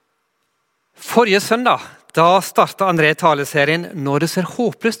Forrige søndag, da startet André taleserien «Når det ser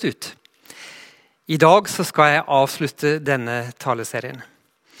håpløst ut». I dag så skal jeg avslutte denne taleserien.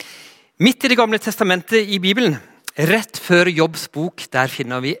 Midt i det gamle testamentet i Bibelen, rett før Jobbs bok, der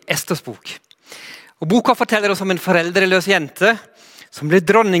finner vi Esters bok. Og boka forteller oss om en foreldreløs jente som ble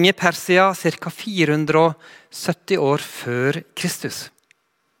dronning i Persia ca. 470 år før Kristus.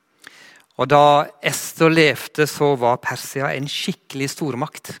 Og da Ester levde, så var Persia en skikkelig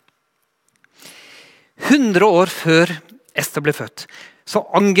stormakt. 100 år før Ester ble født, så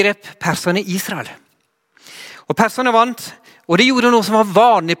angrep perserne Israel. Og perserne vant, og de gjorde noe som var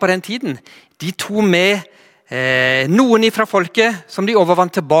vanlig på den tiden. De tog med noen fra folket som de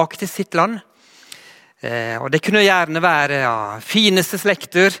overvant tilbake til sitt land. Og det kunne gjerne være fineste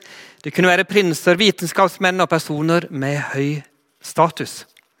slekter, det kunne være prinser, vitenskapsmenn og personer med høy status.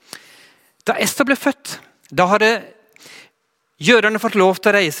 Da Ester ble født, da hadde jøderne fått lov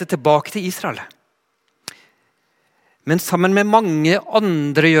til å reise tilbake til Israel. Men sammen med mange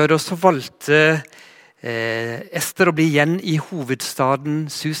andre jøder så valgte Ester å bli igjen i hovedstaden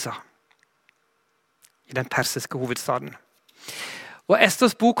Susa. I den persiske hovedstaden. Og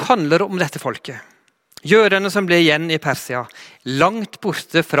Esters bok handler om dette folket. Jøderne som ble igjen i Persia, langt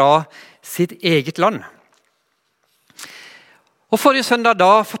borte fra sitt eget land. Og forrige søndag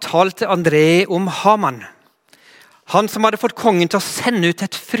da fortalte André om Haman. Han som hadde fått kongen til å sende ut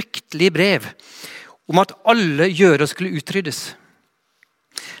et fryktelig brev om at alle jøder skulle utryddes.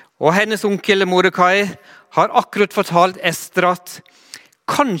 Og hennes onkel Mordecai har akkurat fortalt Ester at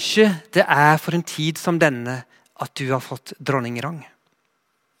kanskje det er for en tid som denne at du har fått dronningrang.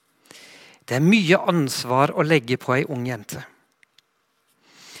 Det er mye ansvar å legge på en ung jente.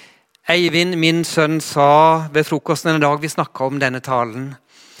 Eivind, min sønn, sa ved frokosten en dag vi snakket om denne talen,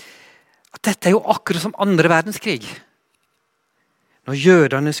 at dette er jo akkurat som 2. verdenskrig, når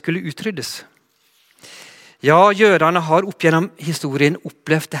jøderne skulle utryddes. Ja, jøderne har opp gjennom historien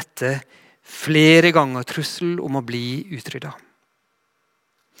opplevd dette flere ganger, trussel om å bli utryddet.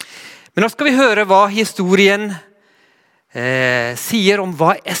 Men nå skal vi høre hva historien sier om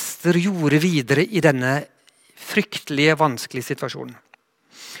hva Ester gjorde videre i denne fryktelige, vanskelige situasjonen.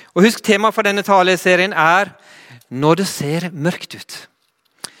 Og husk, temaet for denne taleserien er «Når det ser mørkt ut».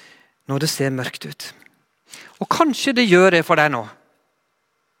 Når det ser mørkt ut. Og kanskje det gjør det for deg nå.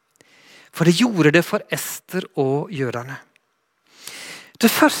 For det gjorde det for Ester og jøderne. Det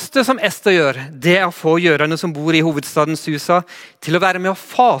første som Ester gjør, det er å få jøderne som bor i hovedstaden Susa til å være med å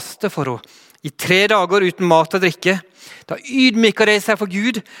faste for henne i 3 dager uten mat og drikke. Da ydmyker de seg for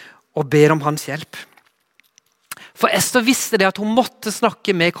Gud og ber om hans hjelp. For Ester visste det at hun måtte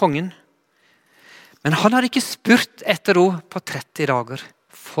snakke med kongen. Men han hadde ikke spurt etter henne på 30 dager.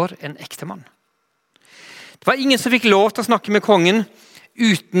 For en ektemann. Det var ingen som fikk lov til å snakke med kongen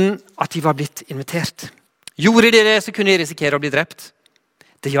uten at de var blitt invitert. Gjorde de det, så kunne de risikere å bli drept.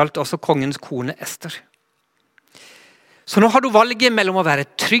 Det gjaldt også kongens kone Ester. Så nå hadde hun valget mellom å være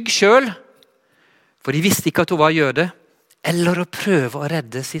trygg selv, for de visste ikke at hun var jøde, eller å prøve å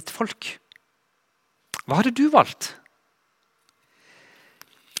redde sitt folk. Hva hadde du valgt?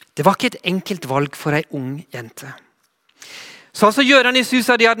 Det var ikke et enkelt valg for en ung jente. Så altså jøderne i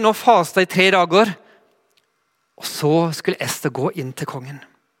Susa, de hadde nå fastet i 3 dager, og så skulle Ester gå inn til kongen.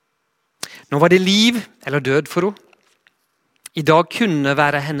 Nå var det liv eller død for henne. I dag kunne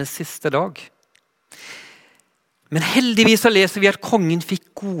være hennes siste dag. Men heldigvis så leser vi at kongen fikk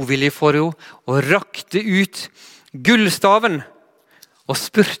godvilje for henne og rakte ut gullstaven og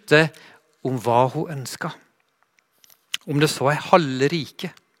spurte om hva hun ønsket. Om det så er halve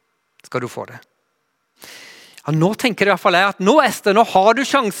riket, skal du få det. Ja, nå tenker i hvert fall jeg at nå Ester, nå har du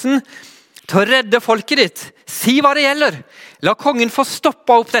sjansen til å redde folket ditt. Si hva det gjelder. La kongen få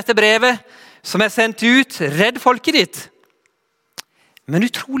stoppet opp dette brevet som er sendt ut. Redd folket ditt. Men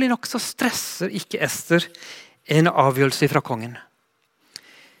utrolig nok så stresser ikke Ester en avgjørelse fra kongen.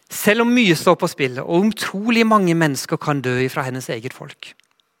 Selv om mye står på spillet, og utrolig mange mennesker kan dø fra hennes eget folk.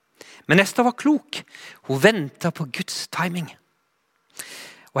 Men Ester var klok. Hun ventet på Guds timing.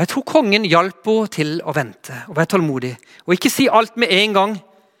 Og jeg tror kongen hjalp henne til å vente og være tålmodig. Og ikke si alt med en gang.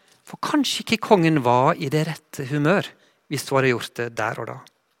 For kanskje ikke kongen var i det rette humør hvis hun hadde gjort det der og da.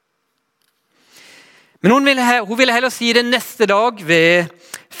 Men hun ville heller si det neste dag ved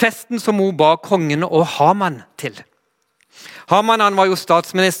festen som hun ba kongen og Haman til. Haman, han var jo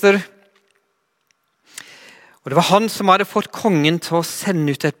statsminister. Og det var han som hadde fått kongen til å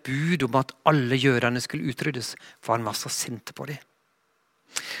sende ut et bud om at alle jøderne skulle utryddes, for han var så sint på dem.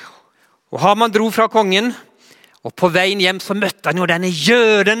 Og Haman dro fra kongen, og på veien hjem så møtte han jo denne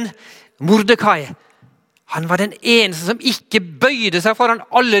jøden, Mordecai. Han var den eneste som ikke bøyde seg foran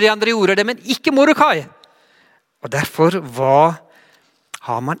alle de andre gjorde det, men ikke Mordekai. Og derfor var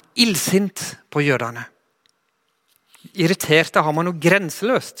Haman illsint på jødene. Irriterte Haman noe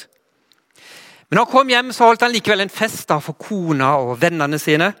grenseløst. Men når han kom hjem, så holdt han likevel en fest da, for kona og vennene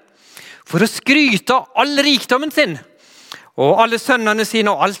sine, for å skryte av all rikdommen sin, og alle sønnene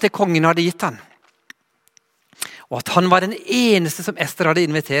sine, og alt det kongen hadde gitt han. Og at han var den eneste som Ester hadde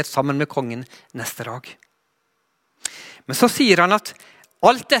invitert sammen med kongen neste dag. Men så sier han at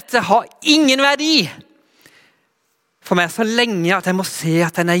alt dette har ingen verdi for meg så lenge at jeg må se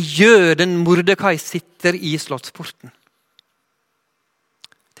at denne jøden Mordekai sitter i slottsporten.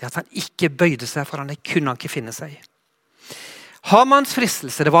 Det at han ikke bøyde seg for han, det kunne han ikke finne seg i. Hamans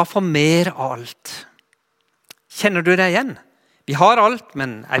fristelse, det var for mer av alt. Kjenner du det igjen? Vi har alt,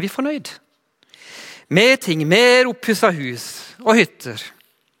 men er vi fornøyd? Mer ting, mer opphusset hus og hytter.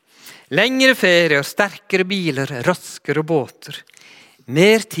 Lengre ferier, sterkere biler, raskere båter.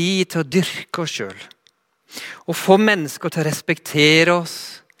 Mer tid til å dyrke oss selv. Og få mennesker til å respektere oss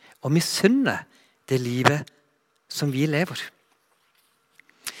og misunne det livet som vi lever.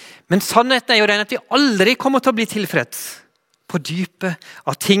 Men sannheten er jo den at vi aldri kommer til å bli tilfreds på dypet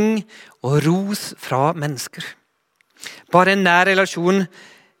av ting og ros fra mennesker. Bare en nær relasjon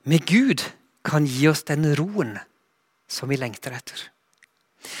med Gud kan gi oss den roen som vi lengter etter.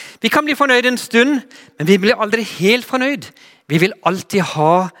 Vi kan bli fornøyd en stund, men vi blir aldri helt fornøyd. Vi vil alltid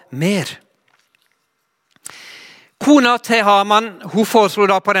ha mer. Kona til Haman, hun foreslo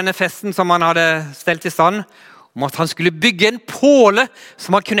da på denne festen som han hadde stelt i stand, om at han skulle bygge en påle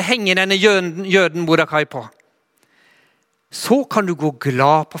som han kunne henge denne jøden Mordekai på. Så kan du gå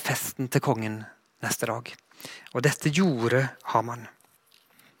glad på festen til kongen neste dag. Og dette gjorde Haman.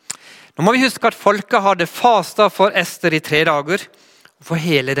 Nå må vi huske at folket hadde fastet for Ester i 3 dager, for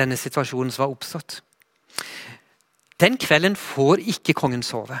hele denne situasjonen som var oppstått. Den kvelden får ikke kongen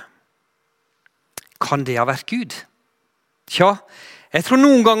sove. Kan det ha vært Gud? Tja, jeg tror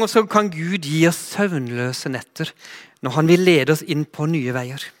noen ganger så kan Gud gi oss søvnløse netter når han vil lede oss inn på nye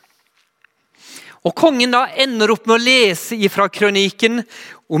veier. Og kongen da ender opp med å lese ifra kronikken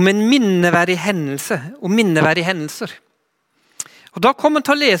om en minneverdig hendelse, om minneverdige hendelser. Og da kommer han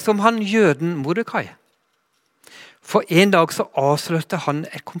til å lese om han jøden Mordekai. For en dag så avslørte han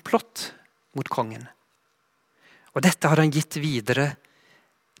et komplott mot kongen. Og dette har han gitt videre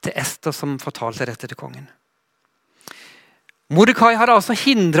til Ester som fortalte dette til kongen. Mordekai hadde altså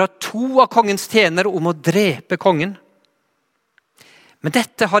hindret 2 av kongens tjenere om å drepe kongen. Men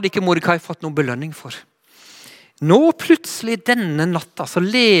dette hadde ikke Mordekai fått noen belønning for. Nå plutselig denne natta så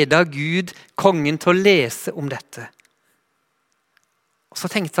leder Gud kongen til å lese om dette. Og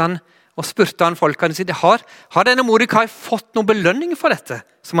så tenkte han, og spurte han folkene sine, har denne Mordekai fått noen belønning for dette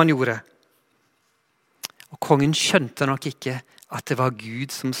som han gjorde? Og kongen skjønte nok ikke at det var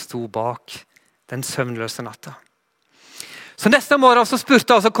Gud som sto bak den søvnløse natta. Så neste morgen så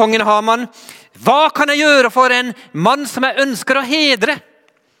spurte altså kongen Haman, hva kan jeg gjøre for en mann som jeg ønsker å hedre?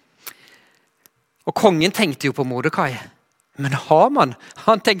 Og kongen tenkte jo på Mordekai, men Haman,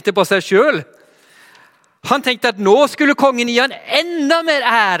 han tenkte på seg selv. Han tenkte at nå skulle kongen gi han enda mer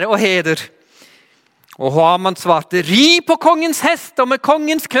ære og heder. Og Haman svarte, ri på kongens hest og med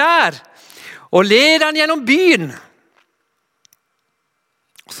kongens klær, og led han gjennom byen.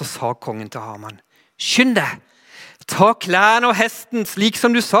 Og så sa kongen til Haman, skynd deg, ta klærne og hesten slik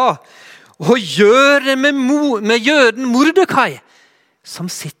som du sa, og gjør det med jøden Mordekai, som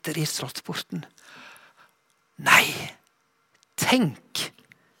sitter i slottsporten. Nei, tenk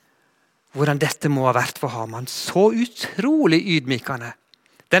hvordan dette må ha vært for Haman. Så utrolig ydmykende.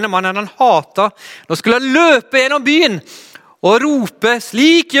 Denne mannen han hatet. Nå skulle han løpe gjennom byen og rope,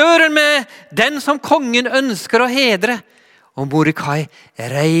 slik gjør han med den som kongen ønsker å hedre. Og Mordekai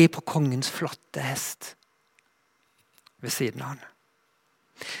rei på kongens flotte hest ved siden av han.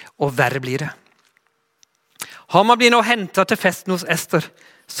 Og verre blir det. Haman blir nå hentet til festen hos Ester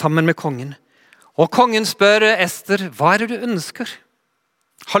sammen med kongen. Og kongen spør Ester, hva er det du ønsker?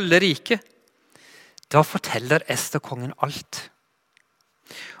 Halve riket. Da forteller Ester kongen alt.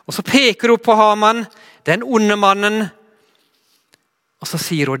 Og så peker hun på Haman, den onde mannen, og så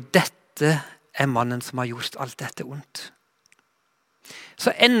sier hun, dette er mannen som har gjort alt dette ondt. Så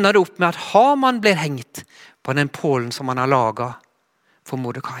ender det opp med at Haman blir hengt på den pålen som han har laget for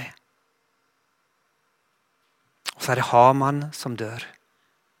Mordekai. Og så er det Haman som dør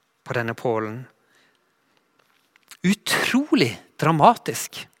på denne pålen. Utrolig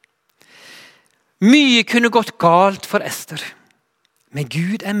dramatisk. Mye kunne gått galt for Ester. Men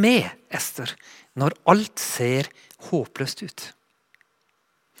Gud er med Ester når alt ser håpløst ut.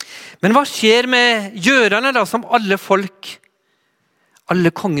 Men hva skjer med jødene da, som alle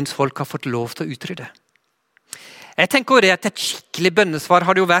kongens folk har fått lov til å utrydde? Jeg tenker jo det at et skikkelig bønnesvar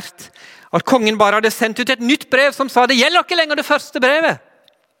hadde jo vært at kongen bare hadde sendt ut et nytt brev som sa det gjelder ikke lenger det første brevet.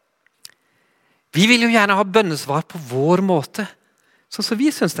 Vi vil jo gjerne ha bønnesvar på vår måte, sånn som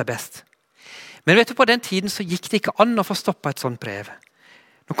vi synes det er best. Men vet du, på den tiden så gikk det ikke an å få stoppet et sånt brev.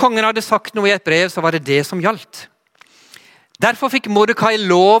 Når kongen hadde sagt noe i et brev, så var det det som gjaldt. Derfor fikk Mordekai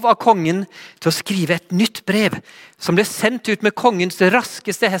lov av kongen til å skrive et nytt brev, som ble sendt ut med kongens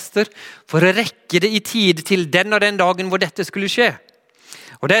raskeste hester for å rekke det i tide til den og den dagen hvor dette skulle skje.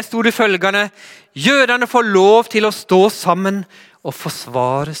 Og der stod det følgende: jødene får lov til å stå sammen og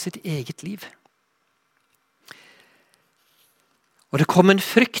forsvare sitt eget liv. Og det kom en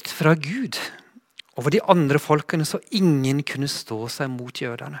frykt fra Gud over de andre folkene, så ingen kunne stå seg mot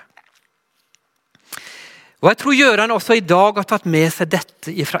jødene. Og jeg tror jødene også i dag har tatt med seg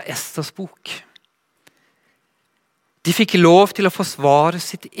dette fra Esters bok. De fikk lov til å forsvare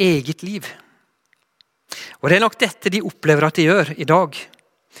sitt eget liv. Og det er nok dette de opplever at de gjør i dag.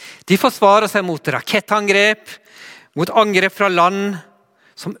 De forsvarer seg mot rakettangrep, mot angrep fra land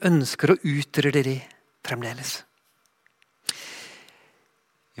som ønsker å utrydde de fremdeles.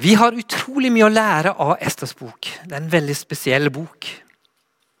 Vi har utrolig mye å lære av Esters bok. Det er en veldig spesiell bok.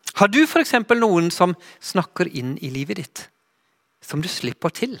 Har du for eksempel noen som snakker inn i livet ditt, som du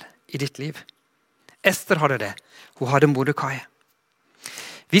slipper til i ditt liv? Ester hadde det. Hun hadde Mordekai.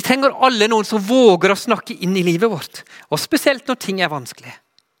 Vi trenger alle noen som våger å snakke inn i livet vårt, og spesielt når ting er vanskelig.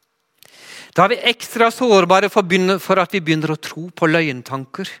 Da er vi ekstra sårbare for at vi begynner å tro på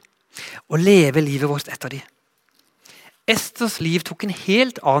løgntanker og leve livet vårt etter dem. Esters liv tok en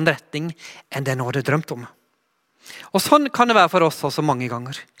helt annen retning enn den hun hadde drømt om. Og sånn kan det være for oss også mange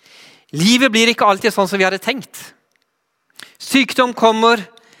ganger. Livet blir ikke alltid sånn som vi hadde tenkt. Sykdom kommer,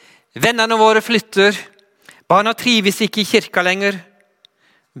 vennene våre flytter, barna trives ikke i kirka lenger,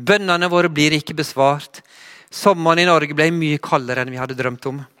 bønnene våre blir ikke besvart, sommeren i Norge ble mye kaldere enn vi hadde drømt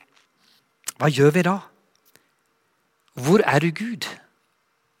om. Hva gjør vi da? Hvor er du, Gud?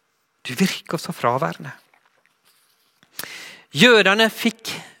 Du virker så fraværende. Jødene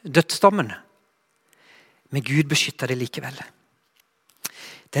fikk dødsdommen, men Gud beskytter det likevel.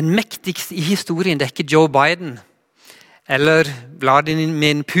 Den mektigste i historien, det er ikke Joe Biden, eller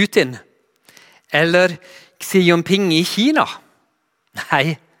Vladimir Putin, eller Xi Jinping i Kina.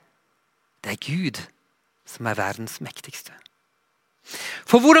 Nei, det er Gud som er verdens mektigste.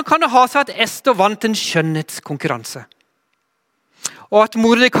 For hvordan kan det ha seg at Ester vant en skjønnhetskonkurranse? Og at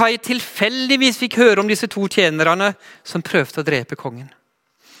Mordekai tilfeldigvis fikk høre om disse to tjenerne som prøvde å drepe kongen.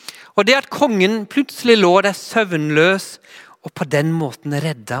 Og det at kongen plutselig lå der søvnløs og på den måten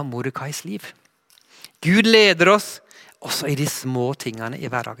redda Mordekais liv. Gud leder oss også i de små tingene i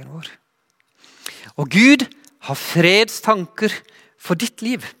hverdagen vår. Og Gud har fredstanker for ditt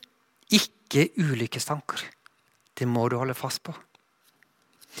liv, ikke ulykkestanker. Det må du holde fast på.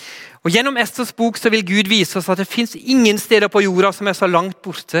 Og gjennom Esters bok så vil Gud vise oss at det finnes ingen steder på jorda som er så langt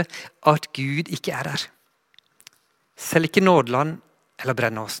borte at Gud ikke er der. Selv ikke Nådeland eller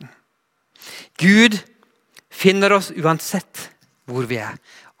Brennåsen. Gud finner oss uansett hvor vi er,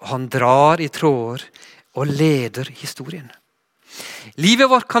 og han drar i tråder og leder historien. Livet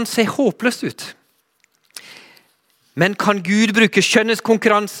vårt kan se håpløst ut. Men kan Gud bruke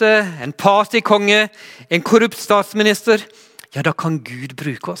skjønnhetskonkurranse, en partykonge, en korrupt statsminister? Ja, da kan Gud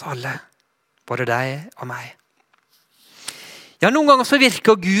bruke oss alle, både deg og meg. Ja, noen ganger så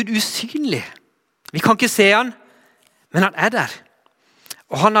virker Gud usynlig. Vi kan ikke se han, men han er der.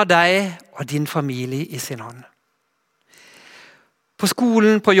 Og han har deg og din familie i sin hånd. På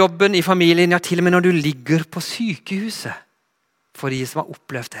skolen, på jobben, i familien, ja til og med når du ligger på sykehuset, for de som har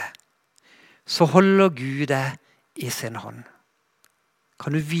opplevd det, så holder Gud deg i sin hånd.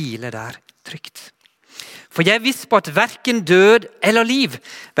 Kan du hvile der trygt? For jeg er viss på at hverken død eller liv,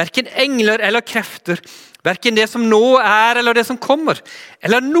 hverken engler eller krefter, hverken det som nå er eller det som kommer,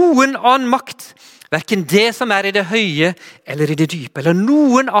 eller noen annen makt, hverken det som er i det høye eller i det dype, eller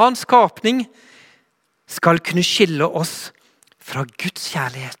noen annen skapning, skal kunne skille oss fra Guds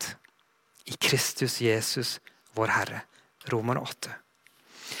kjærlighet i Kristus Jesus, vår Herre. Romerne 8.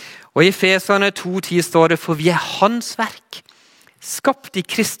 Og i Efeserne 2:10 står det, for vi er hans verk, skapt i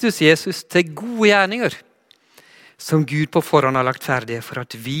Kristus Jesus til gode gjerninger, som Gud på forhånd har lagt ferdige for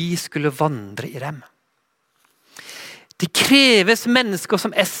at vi skulle vandre i dem. Det kreves mennesker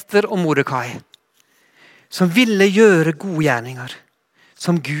som Ester og Mordekai, som ville gjøre gode gjerninger,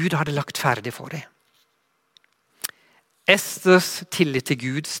 som Gud hadde lagt ferdig for dem. Esters tillit til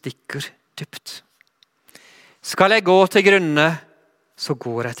Gud stikker dypt. Skal jeg gå til grunne, så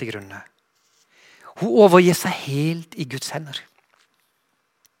går jeg til grunne. Hun overgir seg helt i Guds hender.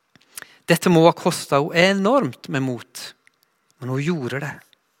 Dette må ha kostet henne enormt med mot, men hun gjorde det.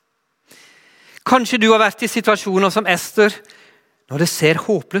 Kanskje du har vært i situasjoner som Ester, når det ser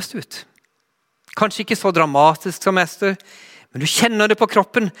håpløst ut. Kanskje ikke så dramatisk som Ester, men du kjenner det på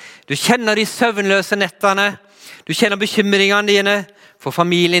kroppen. Du kjenner de søvnløse nettene. Du kjenner bekymringene dine for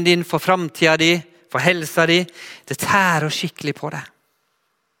familien din, for fremtiden din, for helsa di. Det tærer skikkelig på deg.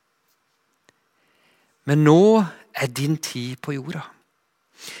 Men nå er din tid på jorda.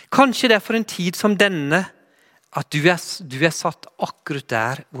 Kanskje det er for en tid som denne at du er satt akkurat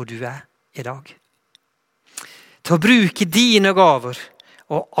der hvor du er i dag. Til å bruke dine gaver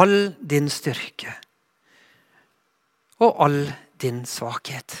og all din styrke og all din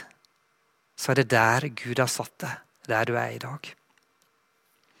svakhet. Så er det der Gud har satt deg, der du er i dag.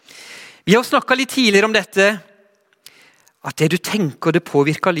 Vi har snakket litt tidligere om dette, at det du tenker det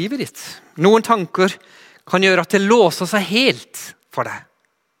påvirker livet ditt. Noen tanker kan gjøre at det låser seg helt for deg.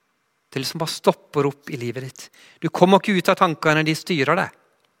 Det liksom bare stopper opp i livet ditt. Du kommer ikke ut av tankene, de styrer deg.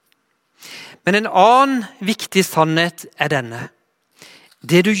 Men en annen viktig sannhet er denne.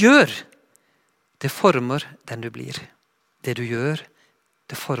 Det du gjør, det former den du blir. Det du gjør,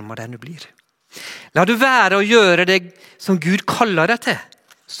 det former den du blir. La du være å gjøre det som Gud kaller deg til,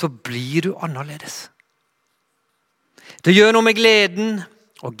 så blir du annerledes. Det gjør noe med gleden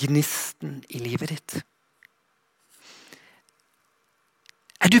og gnisten i livet ditt.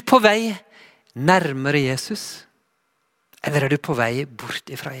 Er du på vei nærmere Jesus, eller er du på vei bort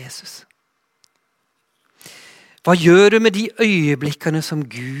ifra Jesus? Hva gjør du med de øyeblikkene som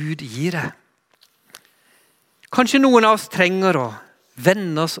Gud gir deg? Kanskje noen av oss trenger å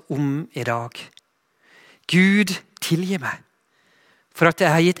vende oss om i dag. Gud, tilgi meg for at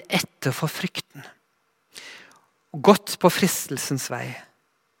jeg har gitt etter for frykten og gått på fristelsens vei.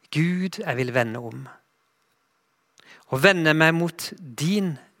 Gud, jeg vil vende om og vende meg mot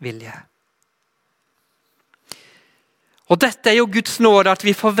din vilje. Og dette er jo Guds nåde, at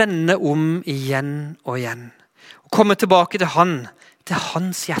vi får vende om igjen og igjen. Og komme tilbake til han, til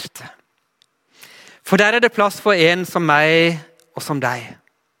hans hjerte. For der er det plass for en som meg og som deg.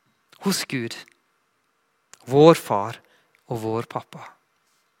 Hos Gud, vår far og vår pappa.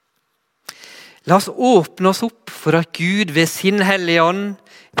 La oss åpne oss opp for at Gud ved sin hellige ånd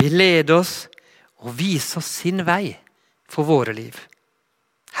vil lede oss og vise oss sin vei for våre liv.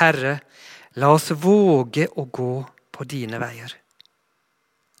 Herre, la oss våge å gå på dine veier.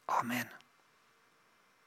 Amen.